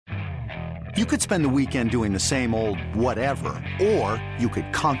You could spend the weekend doing the same old whatever, or you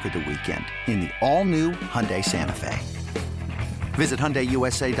could conquer the weekend in the all-new Hyundai Santa Fe. Visit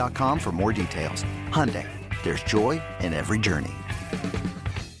HyundaiUSA.com for more details. Hyundai, there's joy in every journey.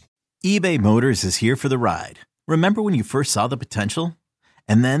 eBay Motors is here for the ride. Remember when you first saw the potential?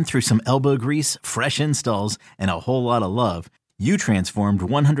 And then through some elbow grease, fresh installs, and a whole lot of love, you transformed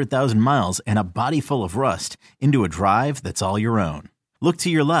 100,000 miles and a body full of rust into a drive that's all your own. Look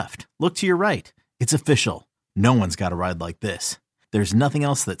to your left. Look to your right. It's official. No one's got a ride like this. There's nothing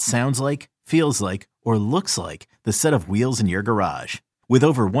else that sounds like, feels like, or looks like the set of wheels in your garage. With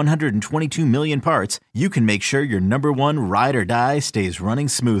over 122 million parts, you can make sure your number one ride or die stays running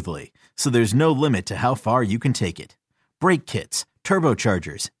smoothly. So there's no limit to how far you can take it. Brake kits,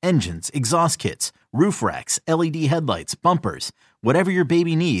 turbochargers, engines, exhaust kits, roof racks, LED headlights, bumpers, whatever your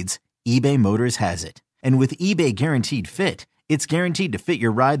baby needs, eBay Motors has it. And with eBay Guaranteed Fit, it's guaranteed to fit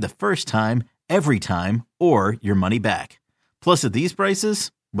your ride the first time, every time, or your money back. Plus, at these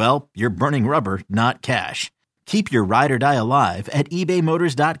prices, well, you're burning rubber, not cash. Keep your ride or die alive at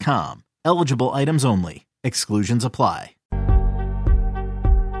ebaymotors.com. Eligible items only. Exclusions apply.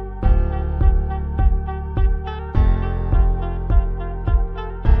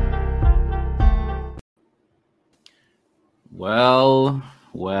 Well.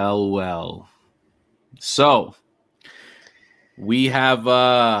 So we have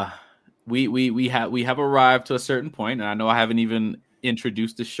we have arrived to a certain point, and I know I haven't even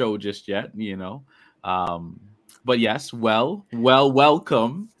introduced the show just yet, but yes,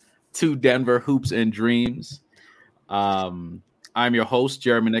 welcome to Denver Hoops and Dreams. I'm your host,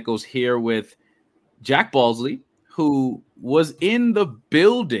 Jeremy Nichols, here with Jack Balsley, who was in the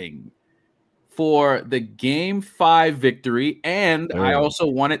building for the Game 5 victory, and I also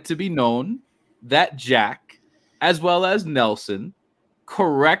want it to be known that Jack, as well as Nelson,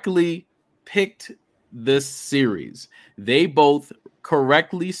 correctly picked this series. They both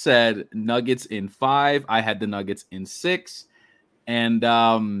correctly said Nuggets in 5. I had the Nuggets in 6,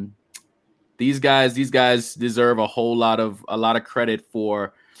 and these guys deserve a lot of credit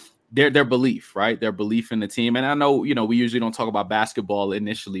for their belief, right? Their belief in the team. And I know, we usually don't talk about basketball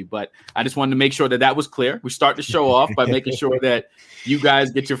initially, but I just wanted to make sure that was clear. We start the show off by making sure that you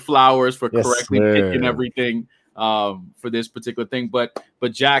guys get your flowers for correctly picking everything for this particular thing. But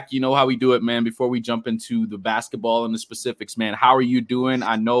Jack, you know how we do it, man. Before we jump into the basketball and the specifics, man, how are you doing?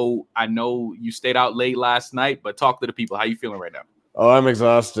 I know you stayed out late last night, but talk to the people. How you feeling right now? Oh, I'm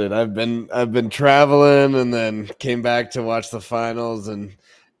exhausted. I've been traveling and then came back to watch the finals and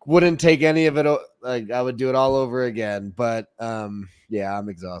wouldn't take any of it. Like, I would do it all over again. But yeah, I'm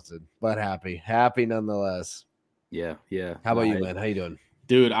exhausted, but happy nonetheless. Yeah. How about you, man? How you doing,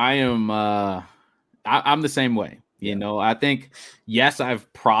 dude? I am. I'm the same way. I think, yes,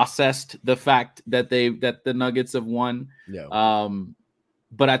 I've processed the fact that the Nuggets have won. Yeah.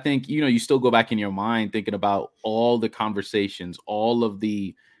 But I think, you still go back in your mind thinking about all the conversations, all of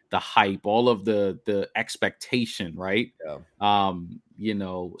the hype, all of the expectation, right? Yeah.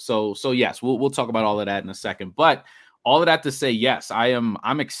 So yes, we'll talk about all of that in a second. But all of that to say, yes,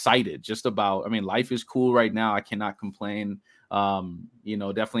 I'm excited just about, life is cool right now. I cannot complain.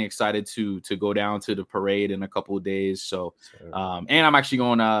 Definitely excited to go down to the parade in a couple of days. So, and I'm actually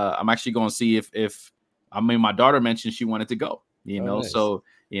going to see if my daughter mentioned she wanted to go, nice. So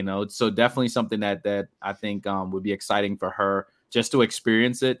definitely something that I think would be exciting for her just to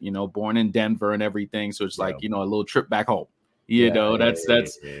experience it, born in Denver and everything. So it's like, a little trip back home,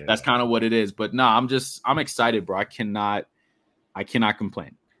 that's kind of what it is. But no, I'm excited, bro. I cannot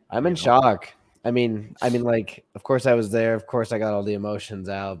complain. I'm in shock. Like, of course I was there. Of course I got all the emotions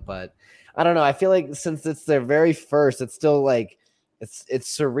out, but I don't know. I feel like since it's their very first, it's still like, it's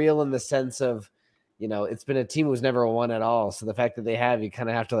surreal in the sense of, it's been a team who's never won at all. So the fact that they have, you kind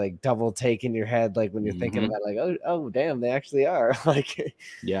of have to like double take in your head, like when you're thinking about like, oh, damn, they actually are. Like,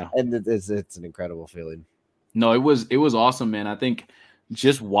 yeah. And it's an incredible feeling. No, it was awesome, man. I think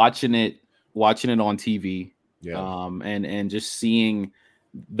just watching it on TV, and just seeing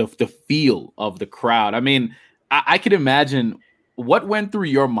the feel of the crowd. I could imagine what went through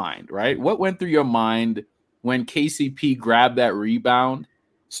your mind, right? What went through your mind when KCP grabbed that rebound,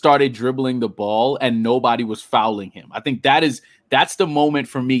 started dribbling the ball, and nobody was fouling him. I think that's the moment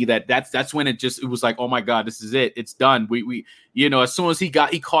for me that's when it was like, oh my God, this is it. It's done. We as soon as he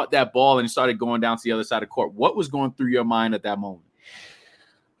caught that ball and started going down to the other side of court, what was going through your mind at that moment?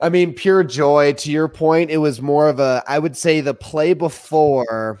 Pure joy. To your point, it was more of I would say the play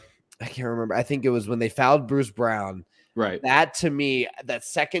before, I can't remember. I think it was when they fouled Bruce Brown. Right. That to me, that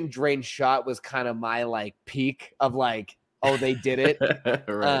second drain shot was kind of my like peak of like, oh, they did it.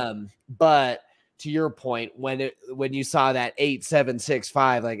 Right. But to your point, when you saw that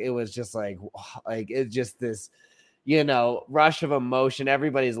 8-7-6-5, like it was just like it's just this, rush of emotion.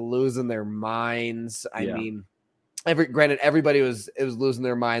 Everybody's losing their minds. I mean, everybody was losing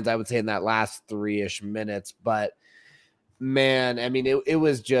their minds, I would say, in that last 3-ish minutes. But man, I mean, it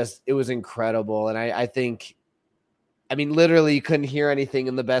was incredible. And I think, I mean, literally you couldn't hear anything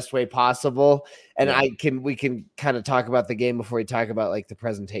in the best way possible. And we can kind of talk about the game before we talk about like the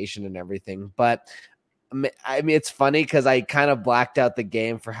presentation and everything. But I mean, it's funny because I kind of blacked out the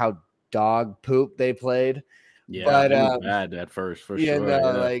game for how dog poop they played. Yeah, but it was bad at first, for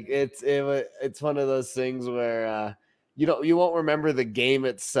sure. Like it's one of those things where you won't remember the game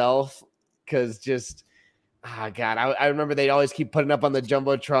itself because just God, I remember they'd always keep putting up on the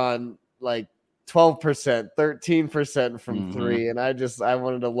Jumbotron like 12%, 13% from three, and I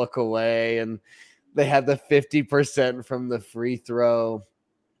wanted to look away. And they had the 50% from the free throw.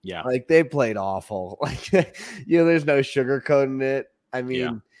 Yeah, like they played awful. Like there's no sugarcoating it. I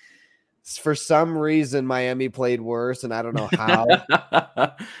mean, for some reason Miami played worse, and I don't know how.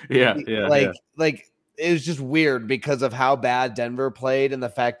 Like it was just weird because of how bad Denver played and the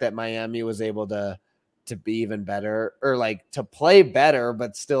fact that Miami was able to be even better, or like to play better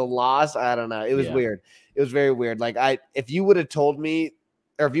but still lost. I don't know. It was weird. It was very weird. Like if you would have told me,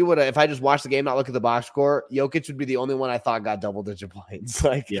 or if I just watched the game, not look at the box score, Jokic would be the only one I thought got double-digit points.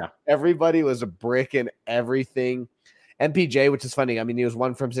 Like everybody was a brick in everything. MPJ, which is funny. I mean, he was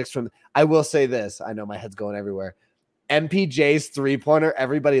 1 from 6 from. I will say this. I know my head's going everywhere. MPJ's 3-pointer,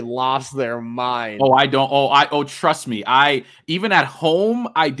 everybody lost their mind. Trust me. I even at home,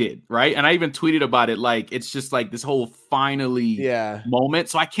 I did, right? And I even tweeted about it. Like, it's just like this whole finally moment.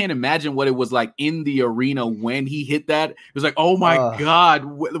 So I can't imagine what it was like in the arena when he hit that. It was like, oh my God.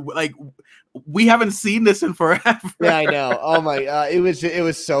 Like, we haven't seen this in forever. Yeah, I know. Oh my, it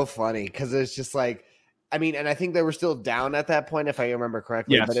was so funny because it's just like, I mean, and I think they were still down at that point, if I remember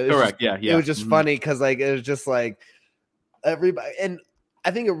correctly. Yes, but it was correct. It was just funny because like it was just like everybody, and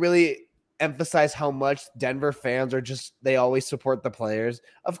I think it really emphasized how much Denver fans are they always support the players.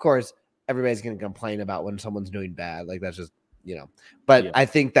 Of course, everybody's going to complain about when someone's doing bad. Like that's just, but I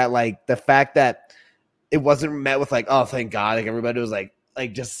think that like the fact that it wasn't met with like, oh, thank God. Like everybody was like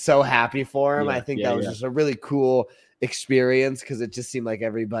just so happy for him. I think that was just a really cool experience because it just seemed like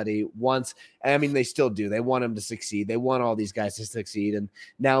everybody wants, and I mean, they still do. They want him to succeed. They want all these guys to succeed. And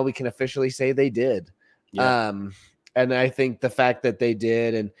now we can officially say they did. And I think the fact that they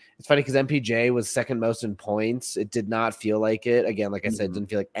did, and it's funny because MPJ was second most in points. It did not feel like it. Again, like I said, it didn't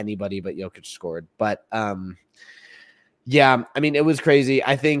feel like anybody but Jokic scored. But I mean, it was crazy.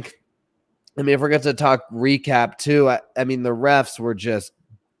 I mean, if we're going to talk recap too, I mean, the refs were just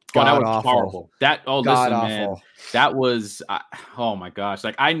god awful. Horrible. Man, that was oh my gosh.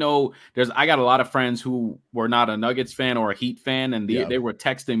 Like I know I got a lot of friends who were not a Nuggets fan or a Heat fan, and they were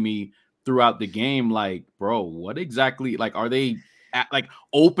texting me throughout the game like, bro, what exactly, like, are they like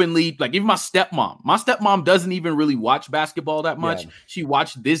openly, like even my stepmom doesn't even really watch basketball that much. She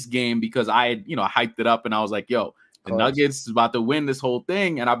watched this game because I had, hyped it up, and I was like, yo, the Nuggets is about to win this whole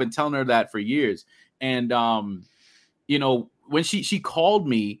thing, and I've been telling her that for years. And when she called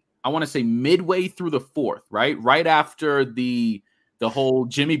me, I want to say midway through the fourth, right after the whole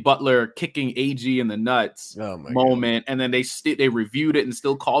Jimmy Butler kicking AG in the nuts moment. God. And then they reviewed it and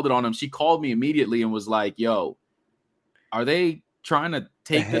still called it on him. She called me immediately and was like, yo, are they trying to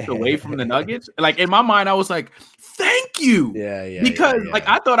take this away from the Nuggets? Like in my mind, I was like, thank you. Because like,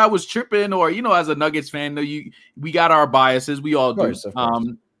 I thought I was tripping, or, as a Nuggets fan, we got our biases. We all do. Of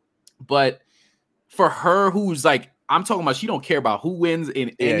course. But for her, who's like, I'm talking about, she don't care about who wins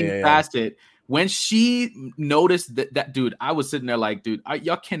in any facet. When she noticed that dude, I was sitting there like, dude,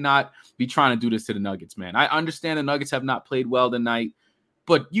 y'all cannot be trying to do this to the Nuggets, man. I understand the Nuggets have not played well tonight,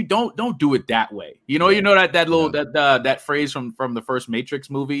 but you don't do it that way. That phrase from the first Matrix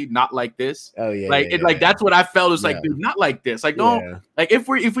movie, not like this. Oh yeah. Like that's what I felt. It's like, dude, not like this. Like like if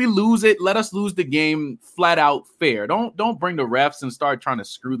we lose it, let us lose the game flat out fair. Don't bring the refs and start trying to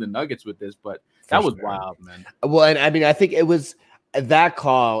screw the Nuggets with this. But that was wild, man. Well, and I mean, I think it was that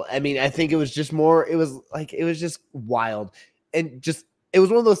call. I mean, I think it was just more. It was just wild, and just it was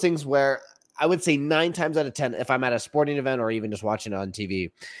one of those things where I would say 9 times out of 10, if I'm at a sporting event or even just watching it on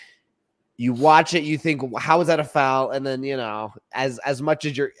TV, you watch it, you think, how is that a foul? And then as much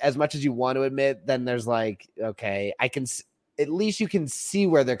as you want to admit, then there's like, okay, at least you can see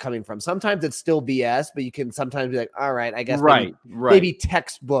where they're coming from. Sometimes it's still BS, but you can sometimes be like, all right, I guess maybe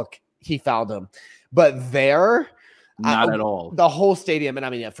textbook he fouled him. But there, Not at all. The whole stadium, and I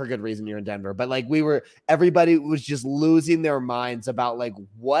mean, yeah, for good reason, you're in Denver, but like everybody was just losing their minds about like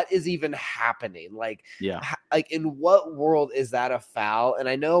what is even happening. Like, like in what world is that a foul? And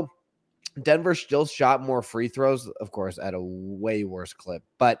I know Denver still shot more free throws, of course, at a way worse clip,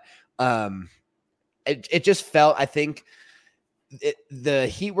 but it just felt, I think the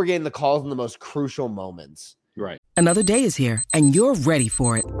Heat were getting the calls in the most crucial moments. Right. Another day is here and you're ready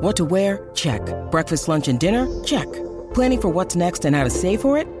for it. What to wear? Check. Breakfast, lunch, and dinner? Check. Planning for what's next and how to save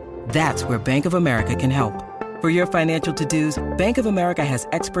for it? That's where Bank of America can help. For your financial to-dos, Bank of America has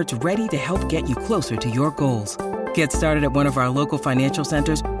experts ready to help get you closer to your goals. Get started at one of our local financial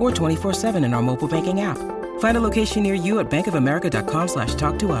centers or 24/7 in our mobile banking app. Find a location near you at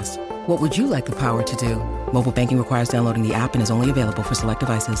bankofamerica.com/talktous. What would you like the power to do? Mobile banking requires downloading the app and is only available for select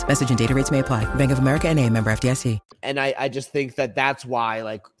devices. Message and data rates may apply. Bank of America NA, member FDIC. And I just think that's why,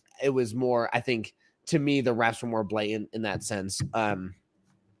 like, it was more, I think, to me, the refs were more blatant in that sense. And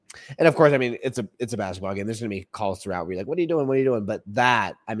of course, I mean, it's a basketball game. There's going to be calls throughout where you're like, what are you doing? What are you doing? But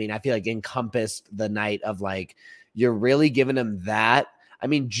that, I mean, I feel like encompassed the night of like, you're really giving him that. I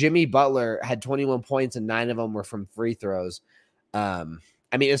mean, Jimmy Butler had 21 points and 9 of them were from free throws. I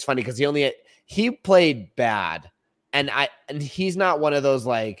mean, it's funny because he played bad, and he's not one of those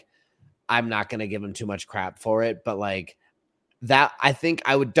like, I'm not going to give him too much crap for it, but like that, I think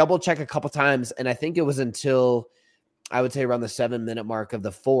I would double check a couple times, and I think it was until I would say around the 7-minute mark of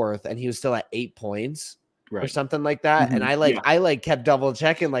the fourth, and he was still at 8 points or something like that. Mm-hmm. And I kept double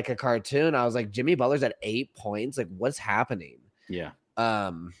checking like a cartoon. I was like, Jimmy Butler's at 8 points. Like, what's happening? Yeah.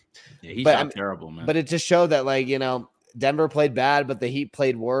 He shot terrible, man. But it just showed that, like, you know, Denver played bad, but the Heat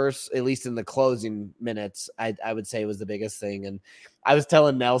played worse, at least in the closing minutes. I would say was the biggest thing. And I was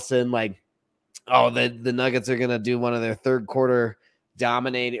telling Nelson, like, oh, the Nuggets are going to do one of their third quarter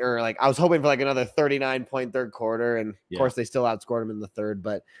dominating, or like I was hoping for like another 39-point third quarter. And of course they still outscored them in the third,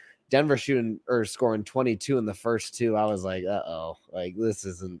 but Denver scoring 22 in the first two. I was like, uh-oh, like this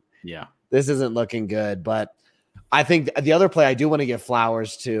isn't looking good. But I think the other play I do want to give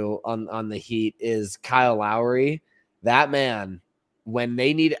flowers to on the Heat is Kyle Lowry. That man, when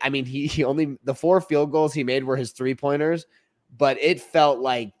they need, I mean, he only, the 4 field goals he made were his 3-pointers, but it felt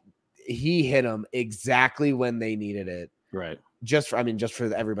like he hit them exactly when they needed it. Right. Just for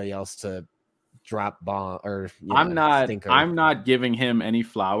everybody else to drop bomb or I'm not giving him any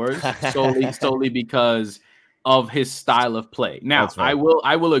flowers solely because of his style of play. Now, I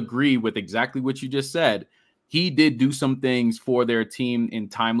will agree with exactly what you just said. He did do some things for their team in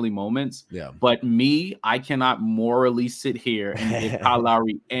timely moments. Yeah. But I cannot morally sit here and give Kyle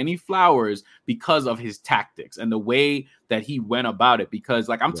Lowry any flowers because of his tactics and the way that he went about it. Because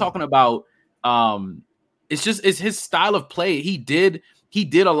like I'm talking about, it's his style of play. He did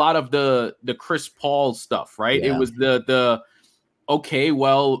a lot of the Chris Paul stuff, right? Yeah. It was the okay,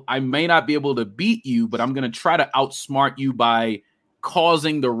 well, I may not be able to beat you, but I'm going to try to outsmart you by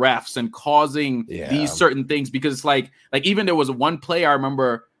causing the refs and causing these certain things, because it's like even there was one play I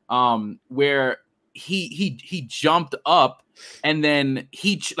remember where he jumped up and then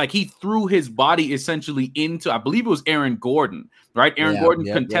he threw his body essentially into, I believe it was Aaron Gordon, right? Aaron Gordon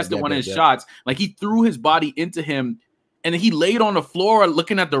contested one of his shots. Like he threw his body into him and then he laid on the floor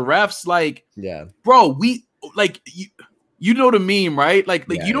looking at the refs like, bro, you know the meme, right? Like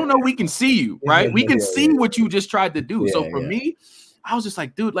you don't know we can see you, right? We can see what you just tried to do. So for me, I was just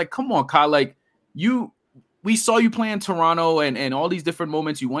like, dude, like, come on, Kyle. Like we saw you play in Toronto and all these different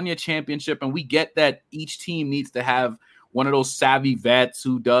moments. You won your championship, and we get that each team needs to have one of those savvy vets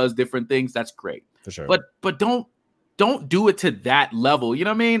who does different things. That's great. For sure. But don't do it to that level. You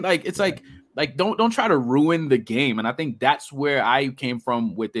know what I mean? Like it's like don't try to ruin the game. And I think that's where I came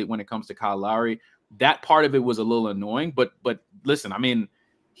from with it when it comes to Kyle Lowry. That part of it was a little annoying, but listen, I mean,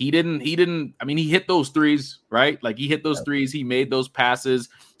 he hit those threes, right? Like he hit those threes, he made those passes.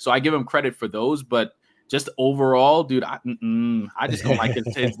 So I give him credit for those, but just overall, dude, I just don't like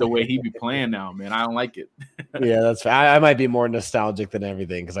it the way he be playing now, man. I don't like it. Yeah, that's fair. I might be more nostalgic than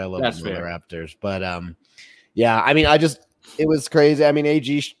everything because I love the Raptors. But I mean, it was crazy. I mean,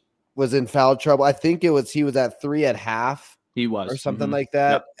 AG was in foul trouble. I think he was at 3 at half. He was or something like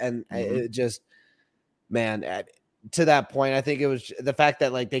that. Yep. And it just, man, to that point, I think it was the fact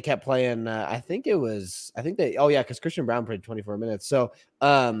that like they kept playing. Because Christian Brown played 24 minutes. So,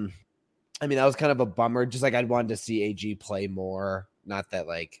 I mean, that was kind of a bummer. Just like I'd wanted to see AG play more. Not that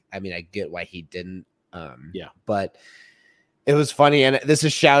like, I mean, I get why he didn't. But it was funny. And this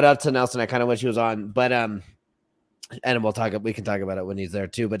is shout out to Nelson. I kind of wish he was on, but and we can talk about it when he's there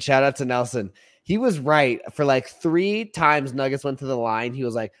too. But shout out to Nelson. He was right for like 3 times Nuggets went to the line. He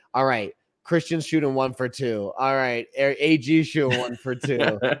was like, all right, Christian's shooting 1 for 2. All right, AG shooting 1 for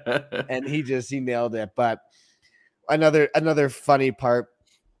 2, and he nailed it. But another funny part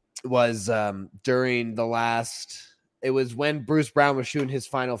was during the last. It was when Bruce Brown was shooting his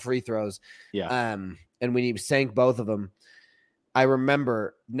final free throws. Yeah. And when he sank both of them, I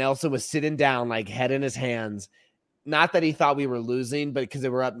remember Nelson was sitting down, like head in his hands. Not that he thought we were losing, but because they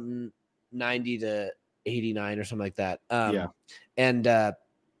were up 90 to 89 or something like that. And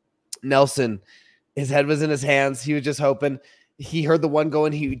Nelson, his head was in his hands. He was just hoping. He heard the one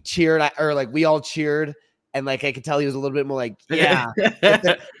going. He cheered, or like we all cheered. And like I could tell he was a little bit more like, yeah.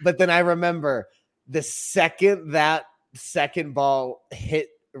 but then I remember the second that second ball hit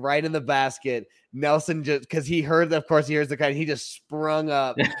right in the basket, Nelson just, because he heard, of course he hears the kind, he just sprung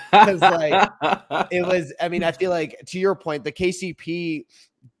up. Because like it was, I mean, I feel like to your point, the KCP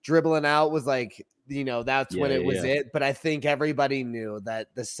dribbling out was like, that's when it was it. But I think everybody knew that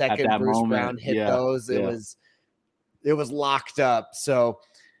the second Bruce Brown hit those, it was locked up. So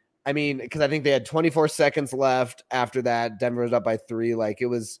I mean, because I think they had 24 seconds left after that. Denver was up by 3. Like it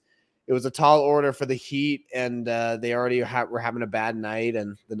was a tall order for the Heat, and they already were having a bad night,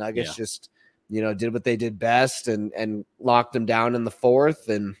 and the Nuggets just, did what they did best and locked them down in the 4th,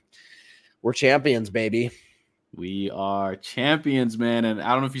 and we're champions, baby. We are champions, man. And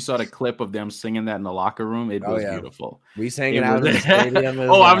I don't know if you saw the clip of them singing that in the locker room. It was beautiful. We sang it out in the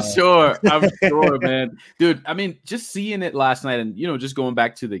stadium. I'm sure. I'm sure, man. Dude, I mean, just seeing it last night and, just going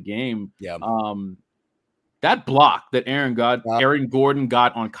back to the game. Yeah. That block that Aaron Gordon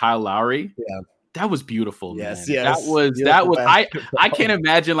got on Kyle Lowry. Yeah. That was beautiful. Yes. Man. That was I can't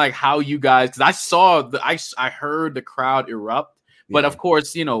imagine like how you guys, because I heard the crowd erupt. But of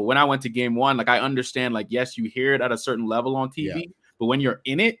course, when I went to game 1, like I understand, like, yes, you hear it at a certain level on TV, but when you're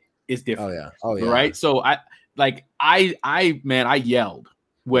in it, it's different. Oh yeah. Right. So I yelled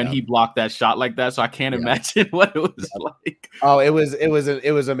when he blocked that shot like that. So I can't imagine what it was like. Oh, it was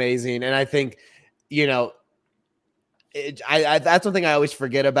amazing. And I think, that's one thing I always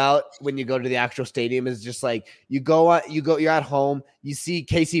forget about when you go to the actual stadium is just like you're at home, you see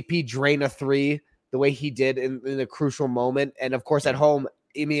KCP drain a 3 the way he did in a crucial moment. And of course at home,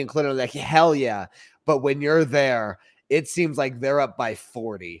 Amy and Clinton are like, hell yeah. But when you're there, it seems like they're up by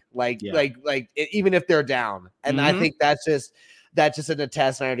 40, even if they're down. And I think that's just an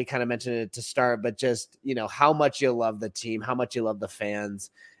attest. And I already kind of mentioned it to start, but just, how much you love the team, how much you love the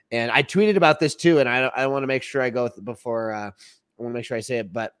fans. And I tweeted about this too. And I want to make sure I go before I want to make sure I say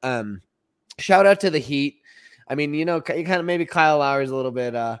it, but shout out to the Heat. I mean, you kind of, maybe Kyle Lowry's a little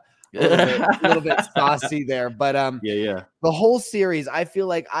bit saucy there, but the whole series, I feel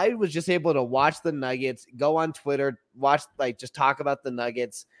like I was just able to watch the Nuggets, go on Twitter, watch, like, just talk about the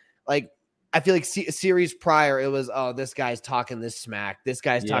Nuggets. Like, I feel like series prior, it was, oh, this guy's talking this smack,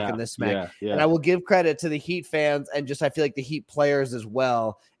 talking this smack. And I will give credit to the Heat fans and just, I feel like the Heat players as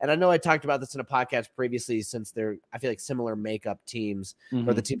well. And I know I talked about this in a podcast previously, since they're, I feel like, similar makeup teams,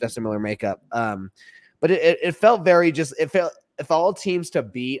 or the teams have similar makeup. But it felt very if all teams to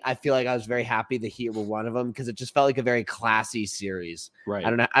beat, I feel like I was very happy the Heat were one of them, because it just felt like a very classy series. Right.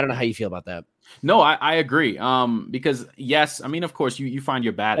 I don't know how you feel about that. No, I agree. Because yes, I mean, of course you find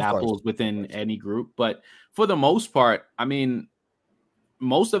your bad apples within any group, but for the most part, I mean,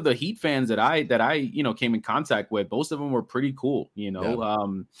 most of the Heat fans that I came in contact with, most of them were pretty cool,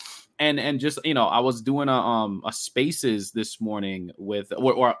 and just, I was doing a Spaces this morning with,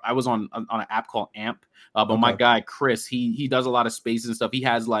 or I was on an app called Amp. But my guy, Chris, he does a lot of Spaces and stuff. He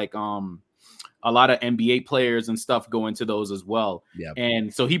has like a lot of NBA players and stuff go into those as well. Yeah.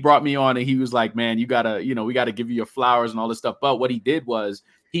 And so he brought me on and he was like, man, you gotta, we gotta give you your flowers and all this stuff. But what he did was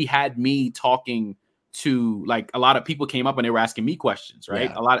he had me talking to, like, a lot of people came up and they were asking me questions,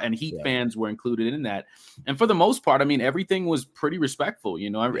 right? Yeah. A lot, and Heat fans were included in that. And for the most part, I mean, everything was pretty respectful.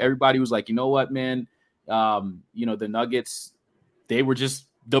 Everybody was like, you know what, man, the Nuggets, they were just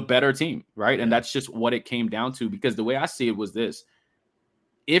the better team, right? And that's just what it came down to, because the way I see it was this: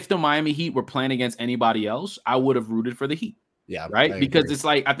 if the Miami Heat were playing against anybody else, I would have rooted for the Heat. Yeah. Right. Because it's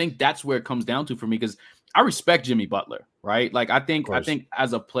like, I think that's where it comes down to for me, because I respect Jimmy Butler, right? Like, I think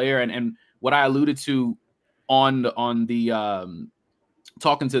as a player, and what I alluded to on the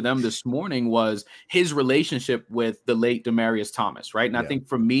talking to them this morning was his relationship with the late Demaryius Thomas, right? And I think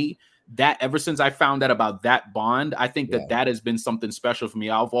for me, that ever since I found out about that bond, I think that has been something special for me.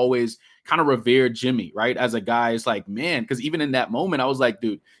 I've always kind of revered Jimmy, right? As a guy, it's like, man, because even in that moment, I was like,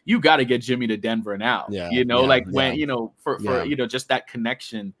 dude, you got to get Jimmy to Denver now. When, for just that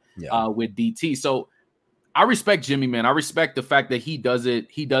connection with DT. So I respect Jimmy, man. I respect the fact that he does it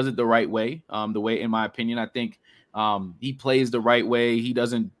the right way. The way, in my opinion, I think He plays the right way. He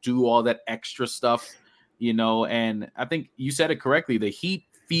doesn't do all that extra stuff, and I think you said it correctly. The Heat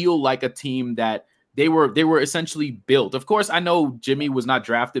feel like a team that they were essentially built. Of course, I know Jimmy was not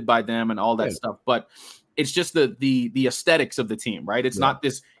drafted by them and all that stuff, but it's just the aesthetics of the team, right? It's not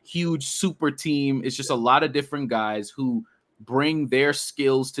this huge super team. It's just a lot of different guys who bring their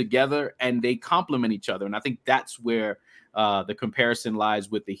skills together and they complement each other. And I think that's where the comparison lies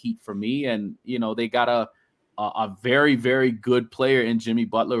with the Heat for me. And, they got a very, very good player in Jimmy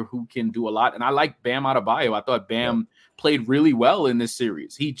Butler who can do a lot. And I like Bam Adebayo. I thought Bam played really well in this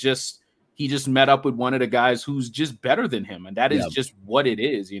series. He just met up with one of the guys who's just better than him. And that is just what it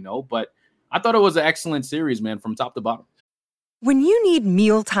is, but I thought it was an excellent series, man, from top to bottom. When you need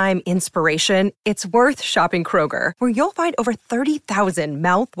mealtime inspiration, it's worth shopping Kroger, where you'll find over 30,000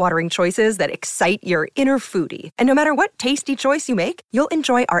 mouth-watering choices that excite your inner foodie. And no matter what tasty choice you make, you'll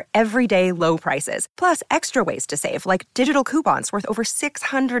enjoy our everyday low prices, plus extra ways to save, like digital coupons worth over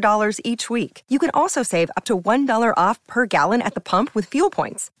 $600 each week. You can also save up to $1 off per gallon at the pump with fuel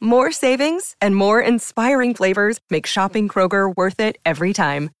points. More savings and more inspiring flavors make shopping Kroger worth it every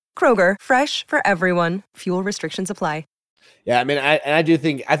time. Kroger, fresh for everyone. Fuel restrictions apply. Yeah, I mean, I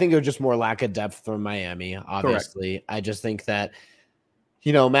think it was just more lack of depth from Miami, obviously. Correct. I just think that,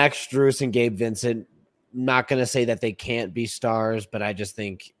 Max Strus and Gabe Vincent, not going to say that they can't be stars, but I just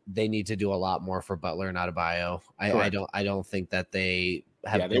think they need to do a lot more for Butler and Adebayo. I don't think that they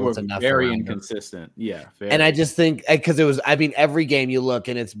have built enough. Very inconsistent. Yeah. And I just think because every game you look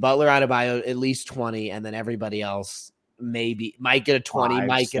and it's Butler, Adebayo, at least 20, and then everybody else maybe might get a 20, 5,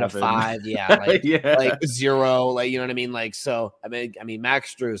 might 7. Get a 5. Yeah. Like 0, like, you know what I mean? Like, so, I mean,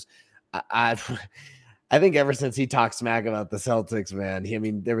 Max Strus, I think ever since he talked smack about the Celtics,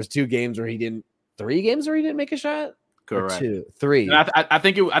 man, there was 3 games where he didn't make a shot. Correct. 3. I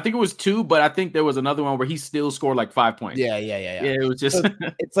think it was 2, but I think there was another one where he still scored like 5 points. Yeah. It was just,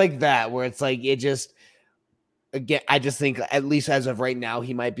 it's like that, where it's like, it just, again, I just think at least as of right now,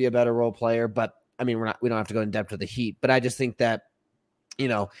 he might be a better role player, but I mean, we don't have to go in depth with the Heat, but I just think that,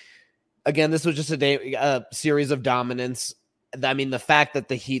 again, this was just a series of dominance. I mean, the fact that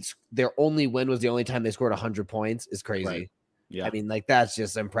the Heat, their only win was the only time they scored 100 points is crazy. Right. Yeah. I mean, like, that's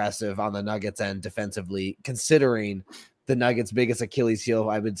just impressive on the Nuggets end defensively, considering the Nuggets' biggest Achilles heel,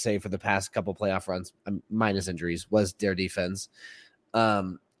 I would say, for the past couple playoff runs, minus injuries, was their defense.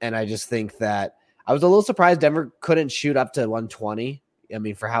 And I just think that I was a little surprised Denver couldn't shoot up to 120. I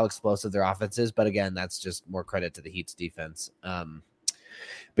mean, for how explosive their offense is, but again, that's just more credit to the Heat's defense. But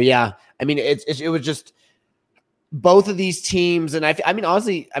yeah, I mean, it was just both of these teams, and I mean,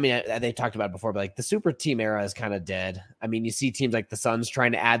 honestly, I mean, they talked about it before, but like the super team era is kind of dead. I mean, you see teams like the Suns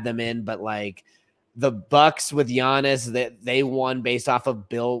trying to add them in, but like the Bucks with Giannis, they won based off of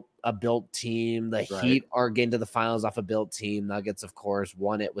a built team. The Heat are getting to the finals off a built team. Nuggets, of course,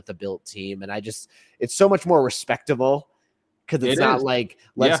 won it with a built team, and it's so much more respectable. Because it's not like,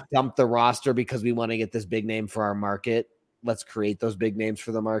 let's dump the roster because we want to get this big name for our market. Let's create those big names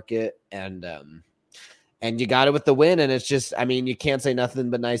for the market. And you got it with the win. And it's just, I mean, you can't say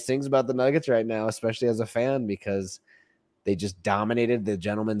nothing but nice things about the Nuggets right now, especially as a fan, because they just dominated the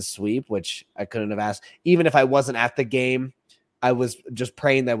gentleman's sweep, which I couldn't have asked. Even if I wasn't at the game, I was just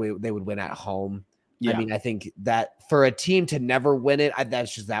praying that they would win at home. Yeah. I mean, I think that for a team to never win it,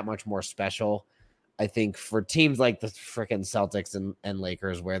 that's just that much more special. I think for teams like the freaking Celtics and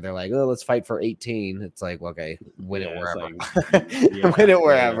Lakers, where they're like, oh, let's fight for 18. It's like, okay, win it wherever. Win it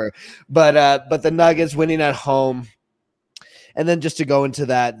wherever. But the Nuggets winning at home. And then just to go into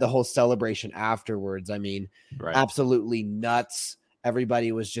the whole celebration afterwards, I mean, absolutely nuts.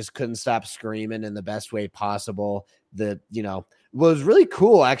 Everybody couldn't stop screaming in the best way possible. What was really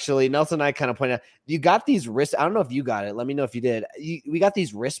cool, actually, Nelson and I kind of pointed out, you got these wrist. I don't know if you got it. Let me know if you did. We got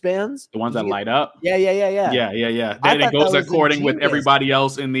these wristbands. The ones that light up? Yeah. Then it goes according with everybody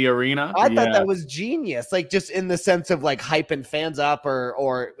else in the arena. I thought that was genius. Like, just in the sense of like hyping fans up,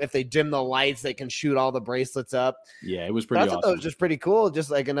 or if they dim the lights, they can shoot all the bracelets up. Yeah, it was pretty awesome. That was just pretty cool.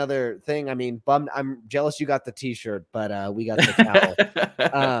 Just like another thing. I mean, I'm jealous you got the t-shirt, but we got the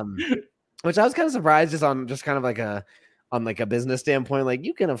towel. Which I was kind of surprised on a business standpoint, like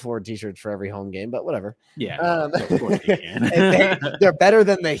you can afford t-shirts for every home game, but whatever. Yeah, of course you can. They're better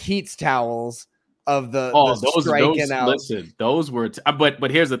than the Heat's towels of those striking out. Listen, those were.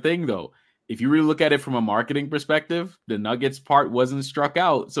 But here's the thing, though. if you really look at it from a marketing perspective, the Nuggets part wasn't struck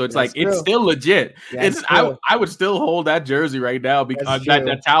out. So it's That's it's true. still legit. That's I would still hold that jersey right now because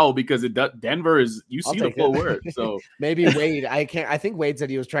that towel, because Denver is, you see the full word. So maybe Wade, I think Wade said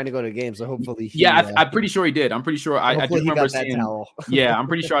he was trying to go to a game. So hopefully, I'm pretty sure he did. I'm pretty sure I do remember seeing towel. Yeah, I'm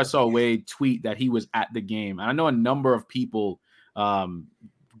pretty sure I saw Wade tweet that he was at the game. And I know a number of people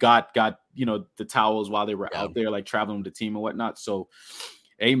got the towels while they were out there, like traveling with the team and whatnot. So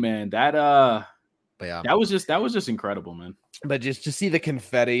hey man, that was just incredible, man. But just to see the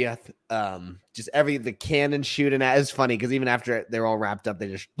confetti, just the cannon shooting at is funny because even after they're all wrapped up, they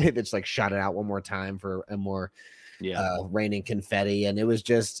just like shot it out one more time for a more raining confetti, and it was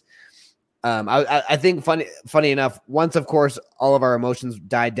just I think funny enough, once of course all of our emotions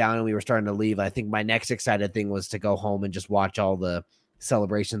died down and we were starting to leave, I think my next excited thing was to go home and just watch all the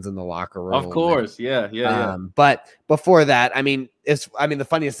celebrations in the locker room. Of course, yeah. But before that, the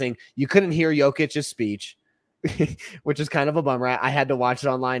funniest thing, you couldn't hear Jokic's speech, which is kind of a bummer. I had to watch it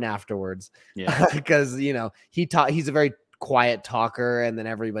online afterwards, because he's a very quiet talker, and then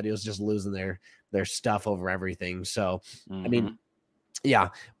everybody was just losing their stuff over everything. So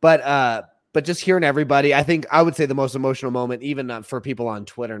but just hearing everybody, I think I would say the most emotional moment, even for people on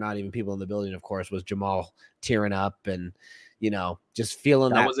Twitter, not even people in the building, of course, was Jamal tearing up and just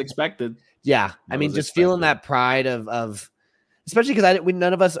feeling that was expected. Yeah. Just feeling that pride of especially because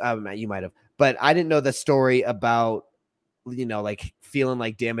none of us, you might have, but I didn't know the story about, like feeling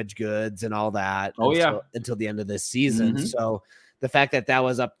like damaged goods and all that. Until the end of this season. Mm-hmm. So the fact that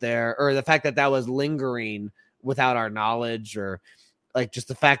was up there, or the fact that was lingering without our knowledge, or like just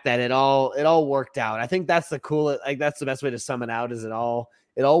the fact that it all worked out. I think that's the coolest, like that's the best way to sum it out, is it all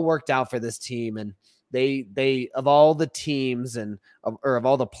worked out for this team. And they of all the teams of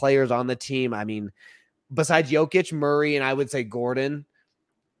all the players on the team, besides Jokic, Murray, and I would say Gordon,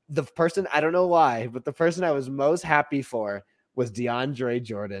 the person, I don't know why, but the person I was most happy for was DeAndre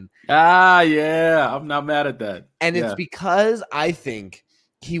Jordan. Yeah, I'm not mad at that. And it's because I think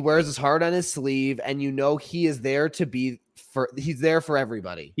he wears his heart on his sleeve, and he is there he's there for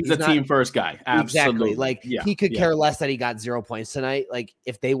everybody. He's a team first guy. Absolutely. Exactly. Like he could care less that he got 0 points tonight. Like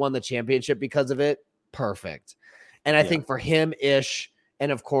if they won the championship because of it, perfect. And I think for him, Ish,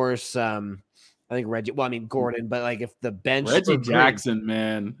 and of course, I think Reggie, Gordon, but like if the bench, Reggie Jackson,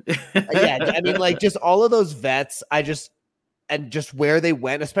 man. Just all of those vets, and just where they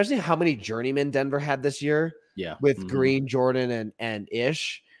went, especially how many journeymen Denver had this year. Yeah. With Green, Jordan, and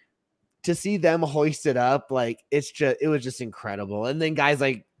Ish, to see them hoisted up, like it was just incredible. And then guys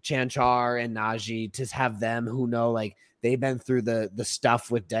like Chanchar and Najee, to have them who know, like they've been through the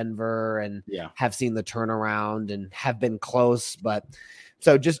stuff with Denver and have seen the turnaround and have been close. But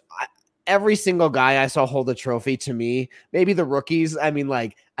so just every single guy I saw hold a trophy, to me, maybe the rookies, I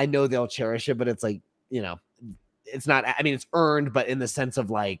know they'll cherish it, but it's like, it's not, it's earned, but in the sense of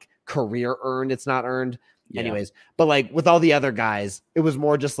like career earned, it's not earned. Anyways, but like with all the other guys, it was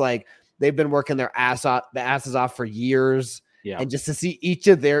more just like they've been working their asses off for years. Yeah. And just to see each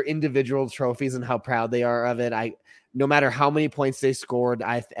of their individual trophies and how proud they are of it, no matter how many points they scored,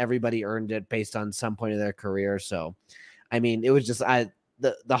 everybody earned it based on some point of their career. So, it was just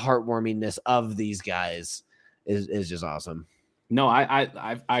the heartwarmingness of these guys is just awesome. No,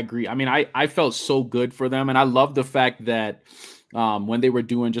 I agree. I felt so good for them, and I love the fact that when they were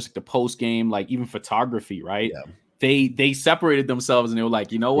doing just the post game, like even photography, right? Yeah. They separated themselves and they were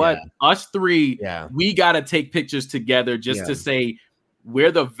like, you know what? Us three, we got to take pictures together just to say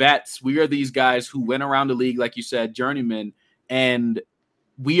we're the vets. We are these guys who went around the league, like you said, journeymen, and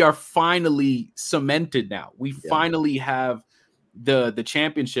we are finally cemented now. We finally have the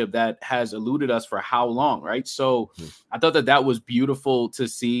championship that has eluded us for how long, right? So I thought that was beautiful to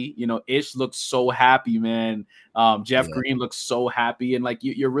see. Ish looks so happy, man. Jeff Green looks so happy, and like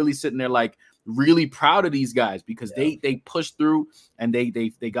you're really sitting there like really proud of these guys because they pushed through and they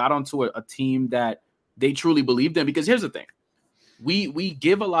got onto a team that they truly believed in. Because here's the thing, we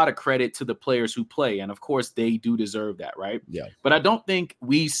give a lot of credit to the players who play, and of course they do deserve that, right? Yeah. But I don't think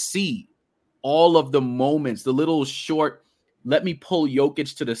we see all of the moments, the little short, let me pull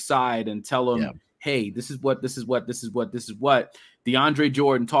Jokic to the side and tell him, hey, this is what. DeAndre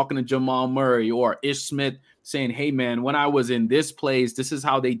Jordan talking to Jamal Murray, or Ish Smith saying, hey, man, when I was in this place, this is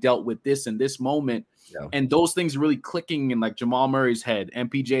how they dealt with this in this moment. Yeah. And those things really clicking in like Jamal Murray's head,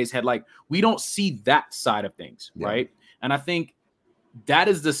 MPJ's head. Like we don't see that side of things, right? And I think that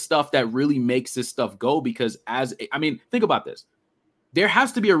is the stuff that really makes this stuff go, because think about this. There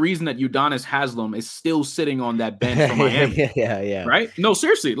has to be a reason that Udonis Haslem is still sitting on that bench for Miami. Yeah. Right? No,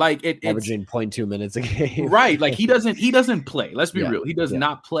 seriously. Like it's averaging 0.2 minutes a game. Right. Like he doesn't play. Let's be real. He does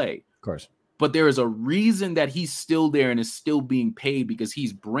not play. Of course. but there is a reason that he's still there and is still being paid, because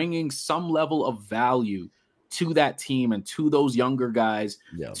he's bringing some level of value to that team and to those younger guys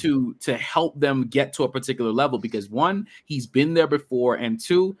to help them get to a particular level. Because one, he's been there before, and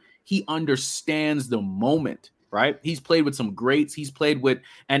two, he understands the moment, right? He's played with some greats. He's played with,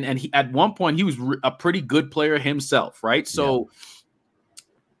 and he, at one point he was a pretty good player himself, right? So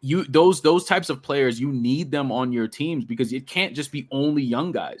those types of players, you need them on your teams, because it can't just be only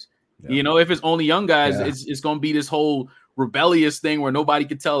young guys. You know, if it's only young guys, it's going to be this whole rebellious thing where nobody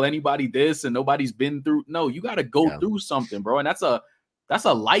could tell anybody this and nobody's been through. No, you got to go through something, bro. And that's a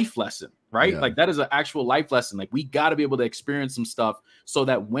life lesson, right? Like that is an actual life lesson. Like we got to be able to experience some stuff so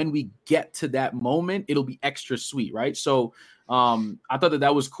that when we get to that moment, it'll be extra sweet, right? So I thought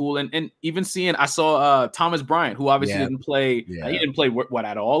that was cool. And even seeing, I saw Thomas Bryant, who obviously didn't play. He didn't play what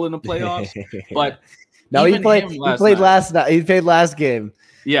at all in the playoffs, but no, he played last night. He played last game.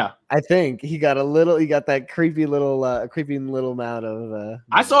 Yeah, I think he got that creepy little amount of.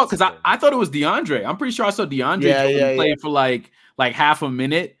 I saw, because I thought it was DeAndre. I'm pretty sure I saw DeAndre played for like half a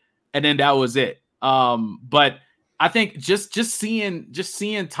minute, and then that was it. But I think just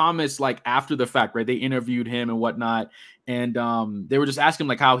seeing Thomas like after the fact, right? They interviewed him and whatnot, and they were just asking him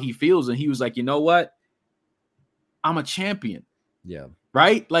like how he feels, and he was like, you know what, I'm a champion. Yeah.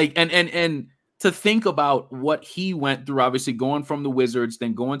 Right. Like and. To think about what he went through, obviously going from the Wizards,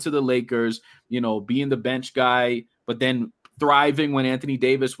 then going to the Lakers, you know, being the bench guy, but then thriving when Anthony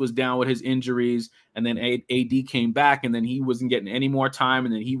Davis was down with his injuries, and then AD came back, and then he wasn't getting any more time,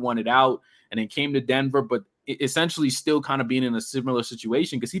 and then he wanted out, and then came to Denver, but essentially still kind of being in a similar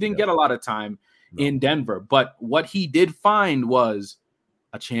situation because he didn't get a lot of time in Denver. But what he did find was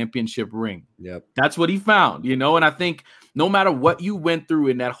a championship ring. Yep. That's what he found, you know, and I think no matter what you went through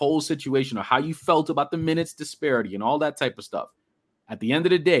in that whole situation or how you felt about the minutes disparity and all that type of stuff, at the end of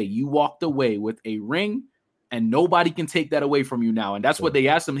the day, you walked away with a ring, and nobody can take that away from you now. And that's what they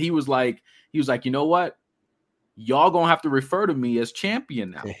asked him. He was like, you know what? Y'all gonna have to refer to me as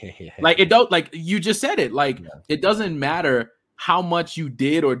champion now. Like it don't, like you just said it, like it doesn't matter how much you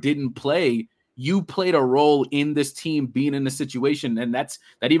did or didn't play. You played a role in this team being in the situation, and that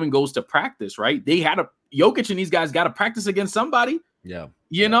even goes to practice, right? They had Jokic and these guys got to practice against somebody. Yeah,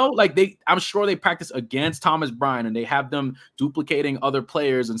 you know, like I'm sure they practice against Thomas Bryant, and they have them duplicating other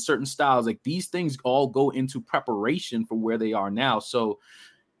players and certain styles. Like these things all go into preparation for where they are now. So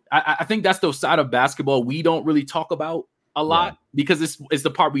I think that's the side of basketball we don't really talk about a lot because it's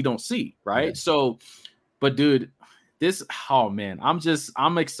the part we don't see, right? Yeah. So, but dude,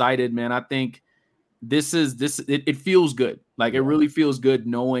 I'm excited, man. I think it feels good. Like it really feels good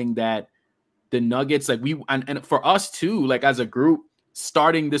knowing that the Nuggets, like and for us too, like as a group,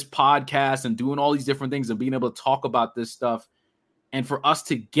 starting this podcast and doing all these different things and being able to talk about this stuff. And for us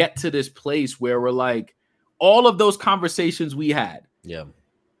to get to this place where we're like, all of those conversations we had,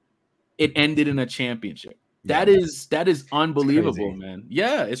 it ended in a championship. That is unbelievable, man.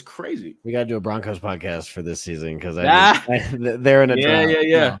 Yeah, it's crazy. We got to do a Broncos podcast for this season because they're in a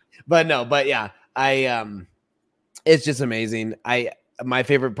drought. Yeah. It's just amazing. I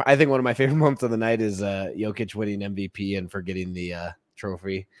think one of my favorite moments of the night is Jokic winning MVP and for getting the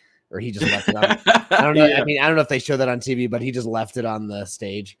trophy, or he just left it on. I don't know. I mean, I don't know if they show that on TV, but he just left it on the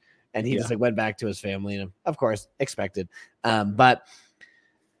stage and he just like went back to his family, and of course expected. But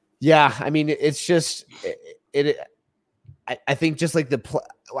yeah, I mean, it's just I think just like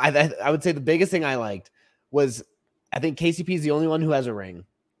I would say the biggest thing I liked was I think KCP is the only one who has a ring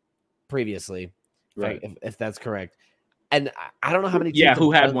previously, right? If that's correct. And I don't know how many teams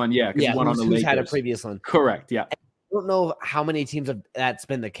who had one, because one on the Lakers had a previous one. Correct, yeah. I don't know how many teams that's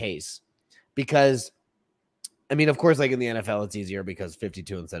been the case because, I mean, of course, like in the NFL, it's easier because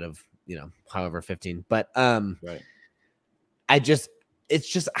 52 instead of, however 15. But I feel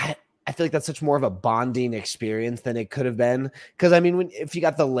like that's such more of a bonding experience than it could have been. Because, I mean, if you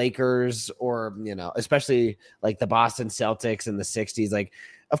got the Lakers or, especially like the Boston Celtics in the 60s, like,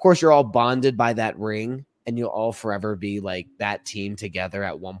 of course, you're all bonded by that ring. And you'll all forever be like that team together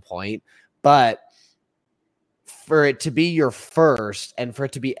at one point. But for it to be your first and for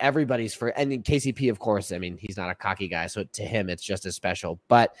it to be everybody's first, and in KCP, of course, I mean, he's not a cocky guy. So to him, it's just as special.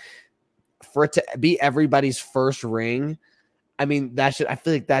 But for it to be everybody's first ring, I mean, I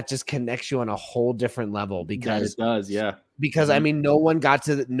feel like that just connects you on a whole different level because it does. Yeah. Because I mean, no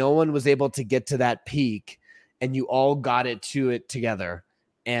one was able to get to that peak and you all got it together.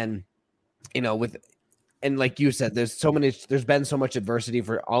 And, and like you said, there's been so much adversity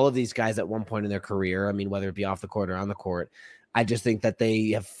for all of these guys at one point in their career. I mean, whether it be off the court or on the court, I just think that they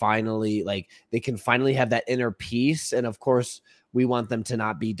have finally, they can finally have that inner peace. And of course, we want them to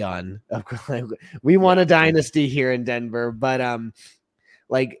not be done. Of course, we want a dynasty here in Denver, but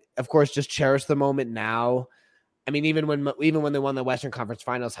like, of course, just cherish the moment now. I mean, even when they won the Western Conference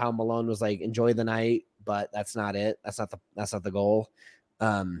Finals, Hal Malone was like, enjoy the night, but that's not it. That's not the goal.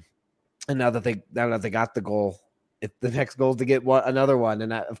 And now that they got the goal, the next goal is to get another one.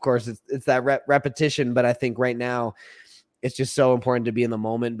 And of course, it's that repetition. But I think right now, it's just so important to be in the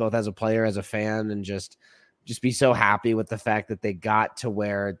moment, both as a player, as a fan, and just be so happy with the fact that they got to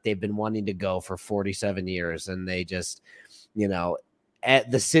where they've been wanting to go for 47 years. And they just,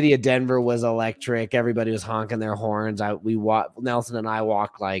 the city of Denver was electric. Everybody was honking their horns. Nelson and I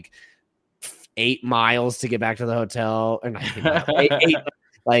walked like 8 miles to get back to the hotel. Or not 8 miles, eight,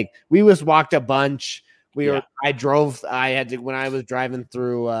 like we just walked a bunch. When I was driving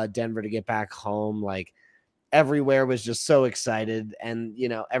through Denver to get back home, like everywhere was just so excited. And,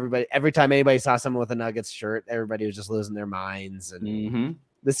 every time anybody saw someone with a Nuggets shirt, everybody was just losing their minds. And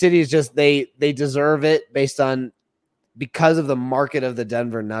the city is just, they deserve it because of the market of the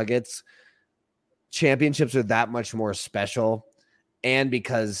Denver Nuggets. Championships are that much more special. And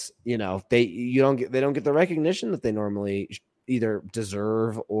because, they don't get the recognition that they normally either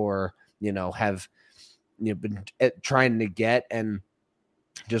deserve or, have, been trying to get, and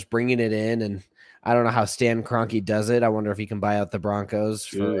just bringing it in. And I don't know how Stan Kroenke does it. I wonder if he can buy out the Broncos.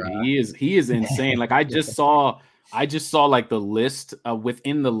 Dude, he is insane. Like I just saw like the list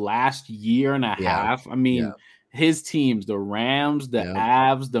within the last year and a half. I mean, his teams, the Rams, the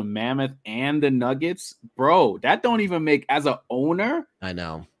Avs, the Mammoth, and the Nuggets, bro, that don't even make, as an owner, I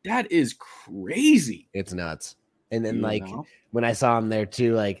know, that is crazy. It's nuts. And then when I saw him there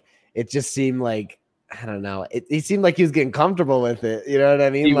too, like it just seemed like, I don't know. It seemed like he was getting comfortable with it. You know what I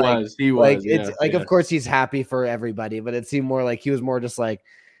mean? He was. Like, of course he's happy for everybody, but it seemed more like he was more just like,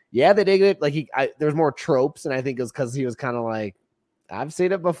 yeah, they did it. Like there's more tropes. And I think it was because he was kind of like, I've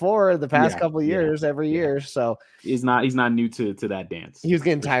seen it before the past couple of years, every year. So he's not new to that dance. He was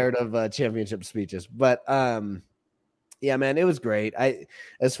getting tired of championship speeches, but yeah, man, it was great.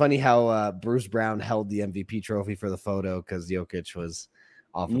 It's funny how Bruce Brown held the MVP trophy for the photo because Jokic was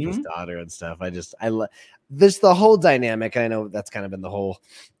off with his daughter and stuff. I love this, the whole dynamic. I know that's kind of been the whole,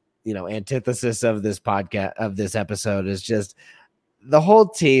 antithesis of this podcast, of this episode, is just the whole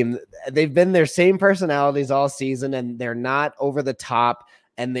team. They've been their same personalities all season, and they're not over the top,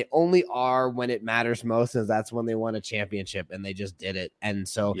 and they only are when it matters most, and that's when they won a championship, and they just did it. And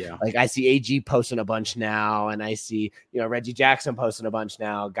so like I see AG posting a bunch now, and I see, Reggie Jackson posting a bunch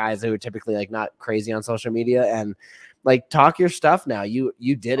now, guys who are typically like not crazy on social media, and like talk your stuff now. You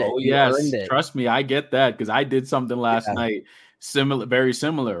did it. You earned it. Trust me, I get that because I did something last night very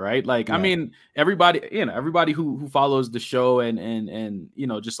similar, right? Like I mean, everybody who follows the show and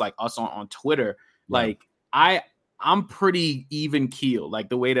just like us on Twitter, like I'm pretty even keel, like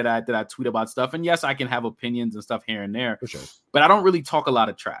the way that I tweet about stuff. And yes, I can have opinions and stuff here and there, for sure, but I don't really talk a lot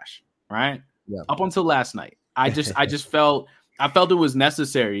of trash, right? Up until last night, I just felt it was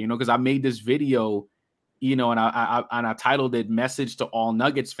necessary, because I made this video, and I titled it "Message to All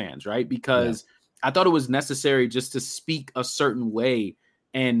Nuggets Fans," right? Because I thought it was necessary just to speak a certain way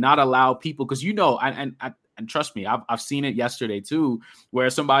and not allow people, because and trust me, I've seen it yesterday too,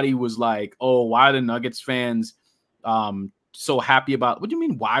 where somebody was like, "Oh, why are the Nuggets fans so happy about?" What do you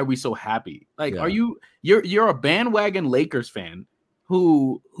mean? Why are we so happy? Like, are you're a bandwagon Lakers fan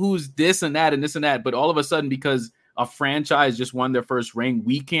who's this and that and this and that, but all of a sudden because a franchise just won their first ring,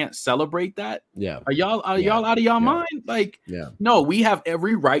 we can't celebrate that? Are y'all out of y'all mind? Like, no, we have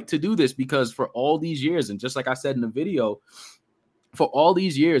every right to do this, because for all these years, and just like I said in the video, for all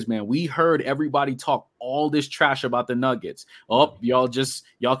these years, man, we heard everybody talk all this trash about the Nuggets. Oh, y'all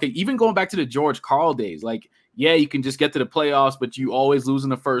can, even going back to the George Karl days, like, yeah, you can just get to the playoffs, but you always lose in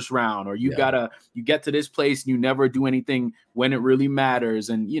the first round, or you get to this place and you never do anything when it really matters.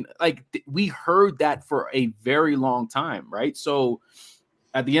 And, we heard that for a very long time, right? So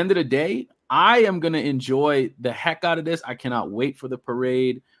at the end of the day, I am going to enjoy the heck out of this. I cannot wait for the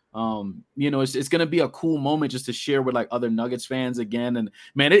parade. It's going to be a cool moment just to share with like other Nuggets fans again. And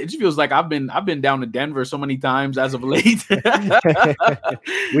man, it just feels like I've been down to Denver so many times as of late.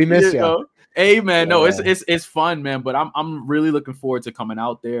 We miss you. Hey man, no, it's fun, man. But I'm really looking forward to coming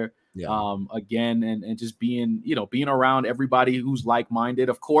out there again and just being around everybody who's like-minded.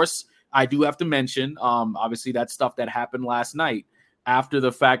 Of course, I do have to mention obviously that stuff that happened last night after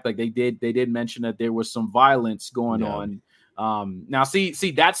the fact. Like they did mention that there was some violence going on. Now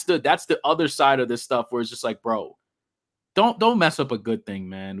see that's the other side of this stuff where it's just like, bro, don't mess up a good thing,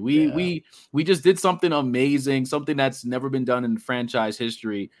 man. We just did something amazing, something that's never been done in franchise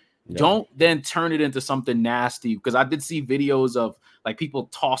history. Don't then turn it into something nasty, because I did see videos of like people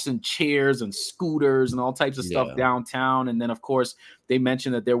tossing chairs and scooters and all types of stuff downtown. And then, of course, they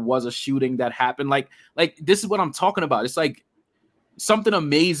mentioned that there was a shooting that happened. Like this is what I'm talking about. It's like something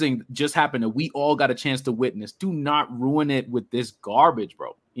amazing just happened that we all got a chance to witness. Do not ruin it with this garbage,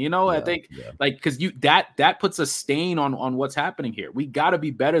 bro. You know, I think like, because that puts a stain on what's happening here. We got to be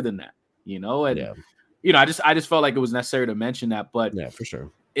better than that, you know. And you know, I just felt like it was necessary to mention that. But yeah, for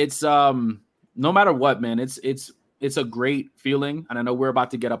sure. It's no matter what, man, it's a great feeling. And I know we're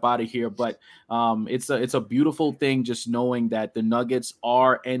about to get up out of here, but it's a beautiful thing just knowing that the Nuggets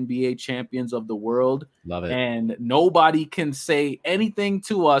are NBA champions of the world. Love it. And nobody can say anything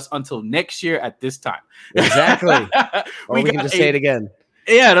to us until next year at this time. Exactly. Or we can just say it again.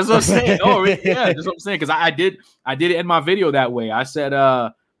 Yeah, that's what I'm saying. That's what I'm saying. Because I did end my video that way. I said,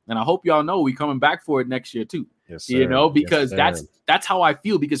 and I hope y'all know we coming back for it next year too. Yes, sir. You know, because yes, that's how I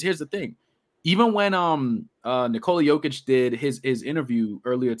feel. Because here's the thing. Even when Nikola Jokic did his interview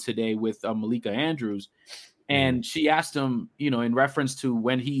earlier today with Malika Andrews, and she asked him, you know, in reference to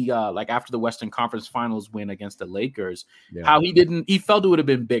when he like after the Western Conference Finals win against the Lakers, how he felt it would have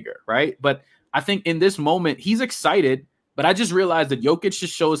been bigger, right? But I think in this moment he's excited, but I just realized that Jokic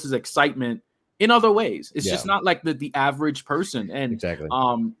just shows his excitement in other ways. It's just not like the average person. And exactly.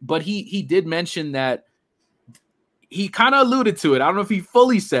 But he did mention that. He kind of alluded to it. I don't know if he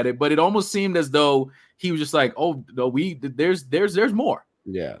fully said it, but it almost seemed as though he was just like, "Oh, no, there's more.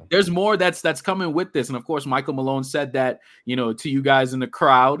 Yeah, there's more that's coming with this." And of course, Michael Malone said that, you know, to you guys in the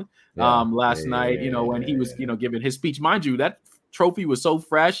crowd last night. You know, when he was giving his speech. Mind you, that trophy was so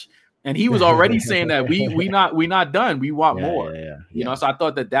fresh, and he was already saying that we not done. We want more. You know, so I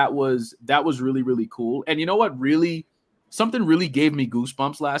thought that was really, really cool. And you know what? Something really gave me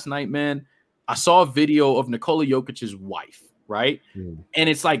goosebumps last night, man. I saw a video of Nikola Jokic's wife, right? And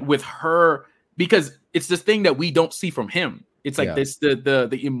it's like with her, because it's this thing that we don't see from him. It's like this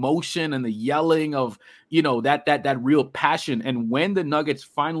the emotion and the yelling of, you know, that real passion. And when the Nuggets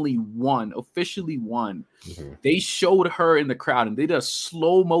finally officially won, they showed her in the crowd and they did a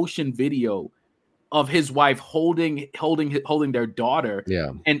slow motion video of his wife holding their daughter,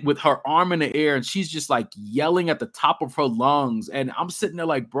 and with her arm in the air, and she's just like yelling at the top of her lungs. And I'm sitting there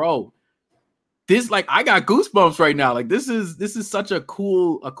like, bro, this, like, I got goosebumps right now. Like, this is such a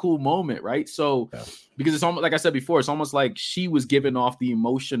cool moment, right? So because it's almost like I said before, it's almost like she was giving off the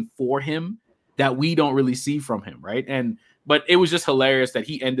emotion for him that we don't really see from him, right? But it was just hilarious that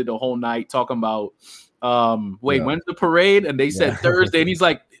he ended the whole night talking about when's the parade? And they said Thursday, and he's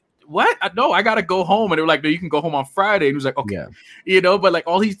like, what? No, I gotta go home. And they were like, no, you can go home on Friday. And he was like, okay, you know, but like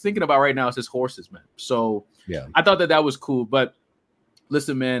all he's thinking about right now is his horses, man. So I thought that was cool. But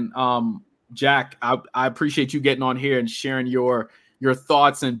listen, man, Jack, I appreciate you getting on here and sharing your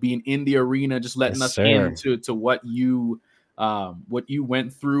thoughts and being in the arena, just letting us into what you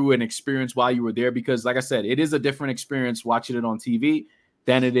went through and experienced while you were there. Because like I said, it is a different experience watching it on TV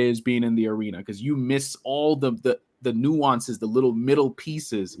than it is being in the arena, because you miss all the nuances, the little middle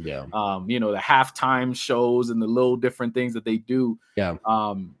pieces, you know, the halftime shows and the little different things that they do.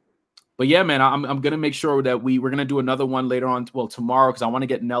 But yeah, man, I'm gonna make sure that we're gonna do another one later on. Well, tomorrow, because I want to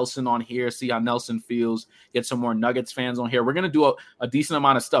get Nelson on here, see how Nelson feels, get some more Nuggets fans on here. We're gonna do a decent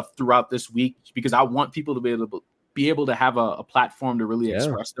amount of stuff throughout this week, because I want people to be able to have a platform to really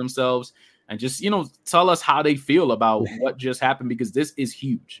express themselves and just, you know, tell us how they feel about what just happened, because this is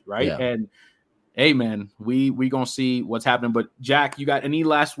huge, right? And hey, man, we gonna see what's happening. But Jack, you got any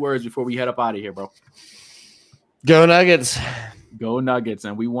last words before we head up out of here, bro? Go Nuggets. Go Nuggets,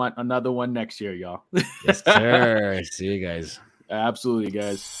 and we want another one next year, y'all. Yes, sir. See you guys. Absolutely,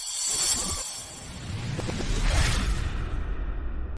 guys.